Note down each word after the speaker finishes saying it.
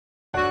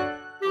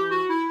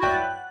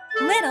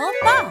little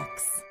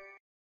fox.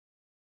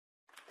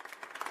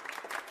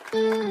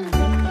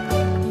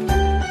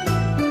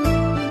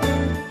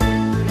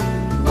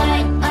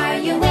 What are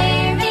you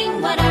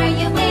wearing? What are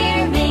you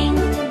wearing?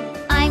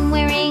 I'm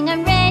wearing a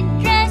red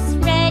dress,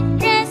 red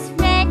dress,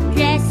 red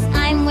dress.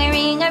 I'm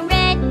wearing a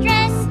red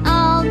dress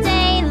all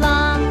day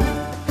long.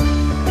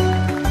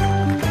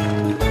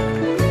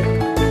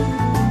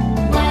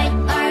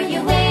 What are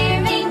you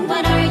wearing?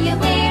 What are you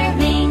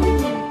wearing?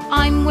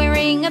 I'm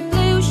wearing a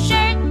blue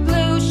shirt,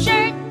 blue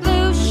shirt,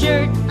 blue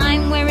shirt.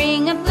 I'm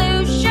wearing a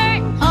blue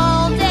shirt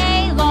all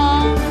day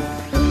long.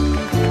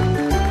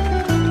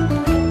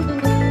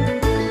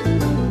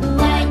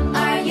 What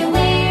are you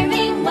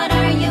wearing? What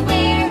are you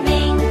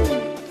wearing?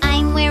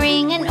 I'm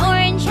wearing an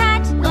orange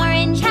hat,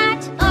 orange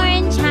hat,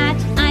 orange hat.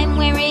 I'm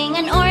wearing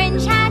an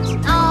orange hat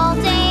all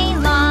day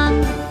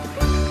long.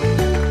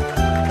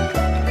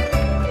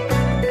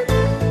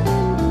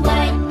 What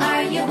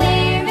are you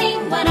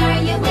wearing? What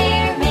are you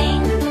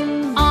wearing?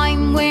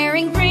 I'm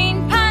wearing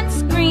green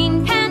pants,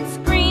 green pants,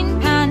 green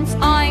pants.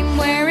 I'm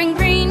wearing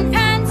green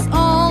pants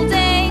all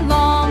day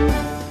long.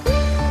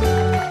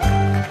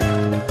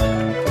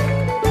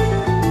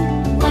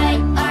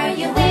 What are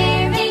you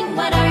wearing?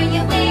 What are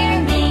you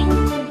wearing?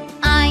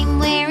 I'm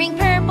wearing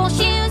purple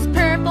shoes,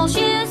 purple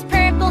shoes,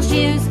 purple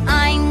shoes.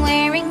 I'm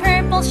wearing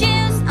purple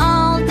shoes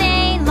all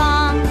day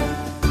long.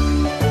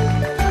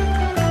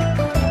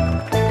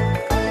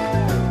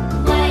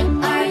 What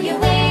are you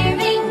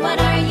wearing? What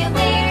are you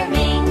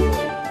wearing?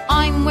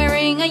 I'm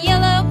wearing a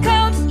yellow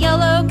coat,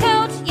 yellow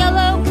coat,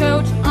 yellow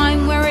coat.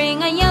 I'm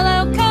wearing a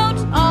yellow coat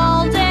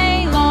all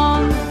day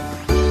long.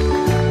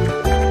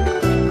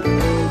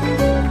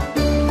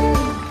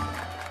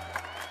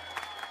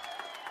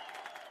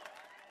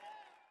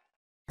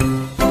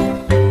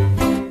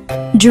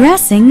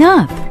 Dressing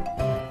up.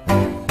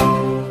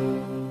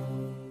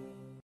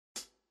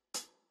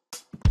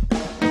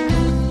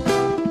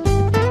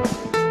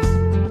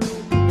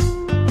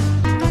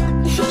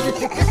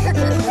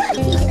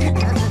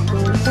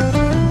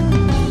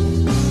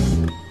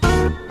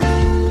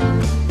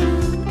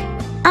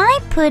 I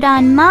put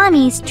on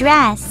Mommy's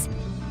dress.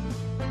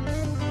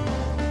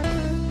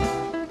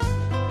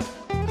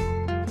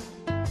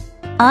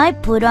 I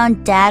put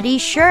on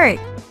Daddy's shirt.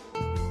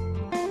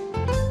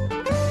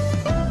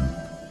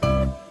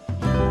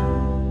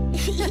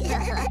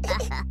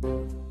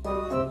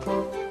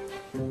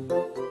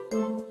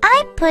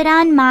 I put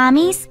on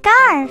Mommy's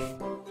scarf.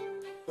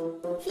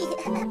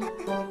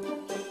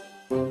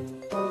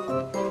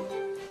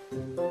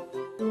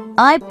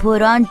 I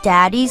put on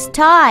Daddy's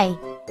tie.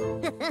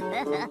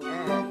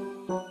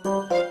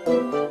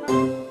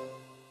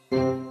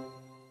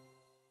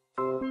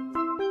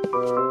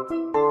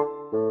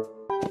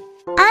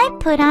 I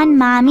put on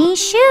Mommy's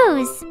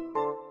shoes.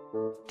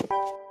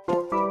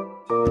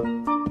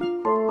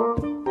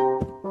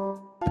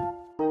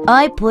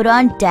 I put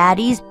on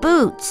Daddy's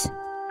boots.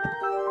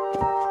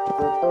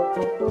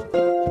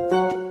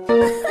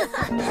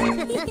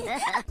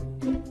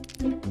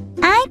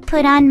 I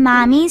put on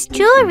Mommy's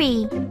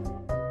jewelry.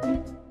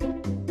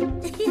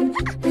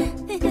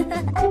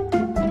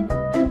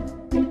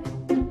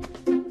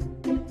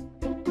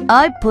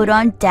 I put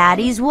on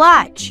Daddy's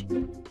watch.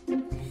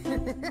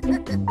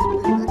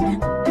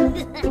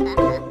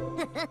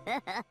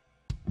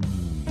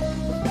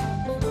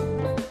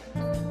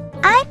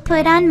 I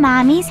put on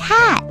Mommy's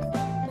hat.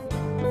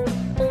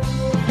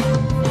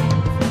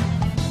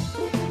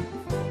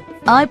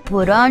 I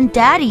put on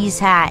Daddy's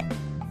hat.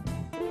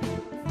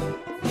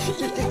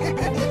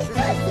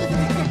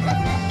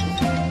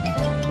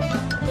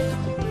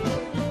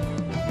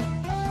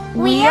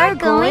 We are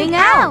going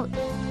out.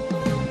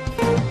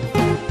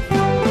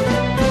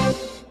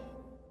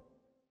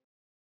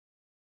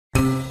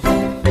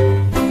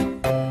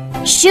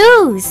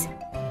 Shoes.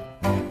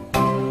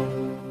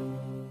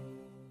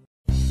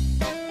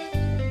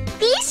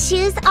 These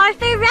shoes are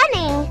for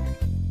running.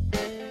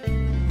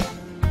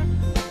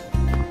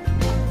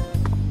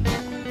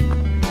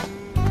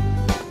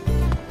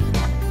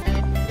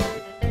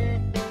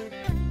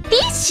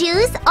 These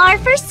shoes are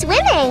for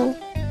swimming.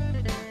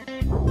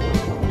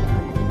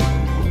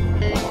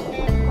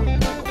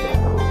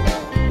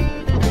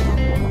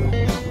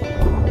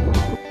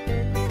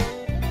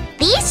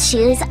 These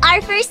shoes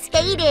are for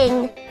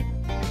skating.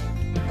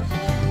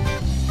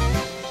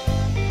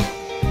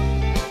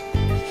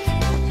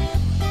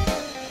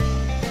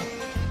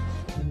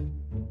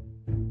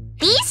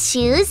 These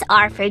shoes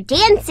are for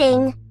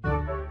dancing.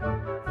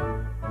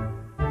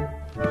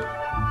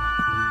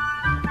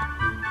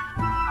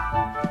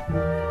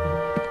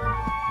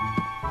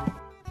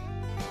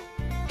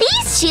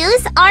 These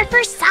shoes are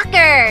for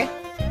soccer.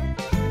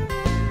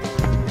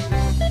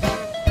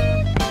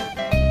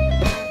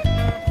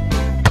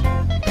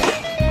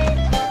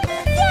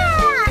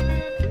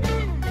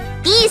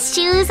 These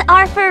shoes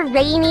are for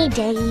rainy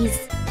days.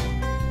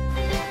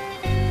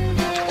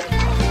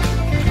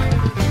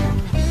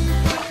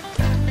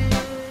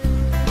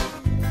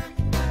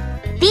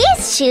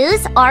 These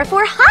shoes are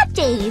for hot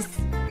days.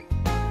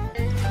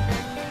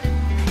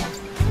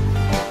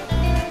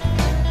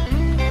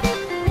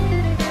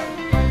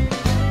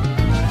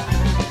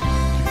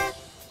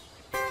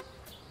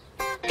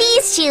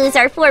 These shoes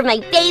are for my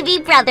baby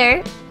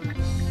brother.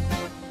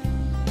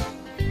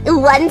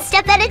 One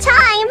step at a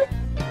time.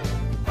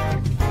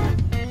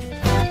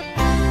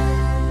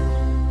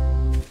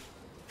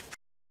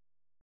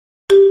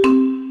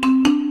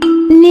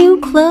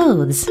 New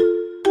clothes.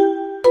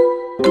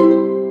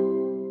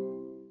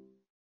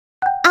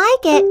 I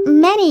get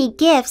many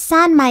gifts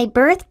on my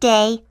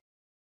birthday.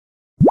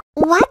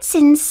 What's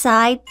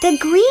inside the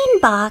green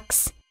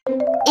box?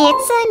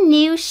 It's a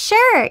new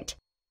shirt.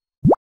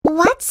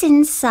 What's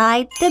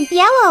inside the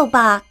yellow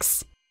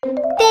box?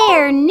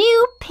 They're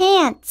new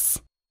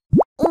pants.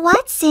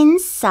 What's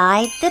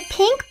inside the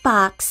pink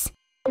box?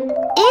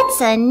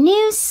 It's a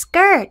new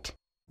skirt.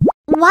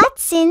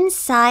 What's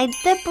inside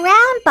the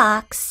brown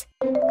box?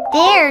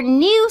 They're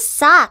new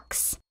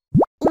socks.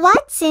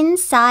 What's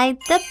inside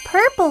the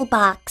purple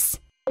box?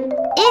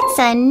 It's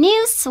a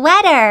new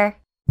sweater.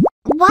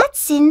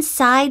 What's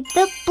inside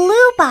the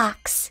blue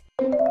box?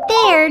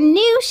 They're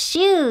new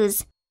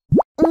shoes.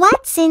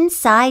 What's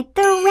inside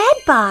the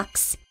red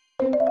box?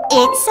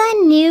 It's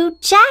a new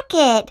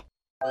jacket.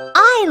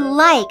 I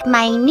like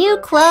my new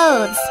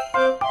clothes.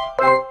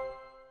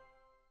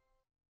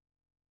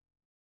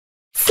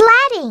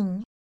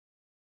 Sledding.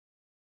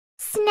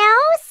 Snow,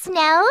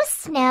 snow,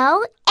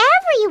 snow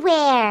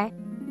everywhere.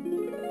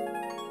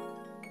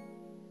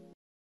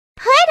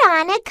 Put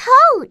on a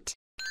coat.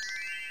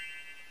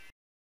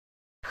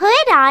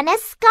 Put on a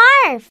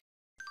scarf.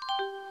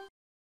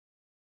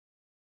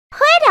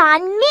 Put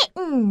on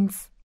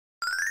mittens.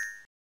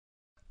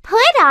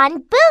 Put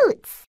on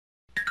boots.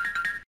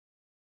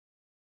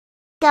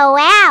 Go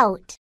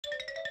out.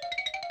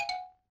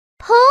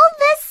 Pull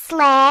the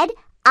sled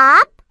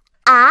up,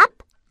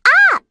 up,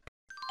 up.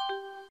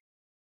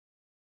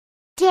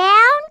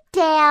 Down,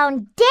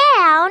 down,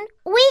 down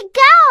we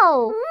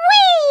go.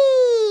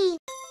 Whee!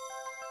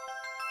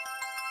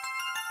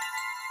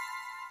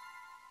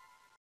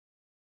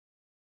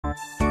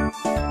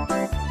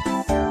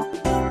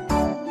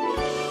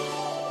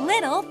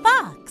 Little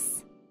fox.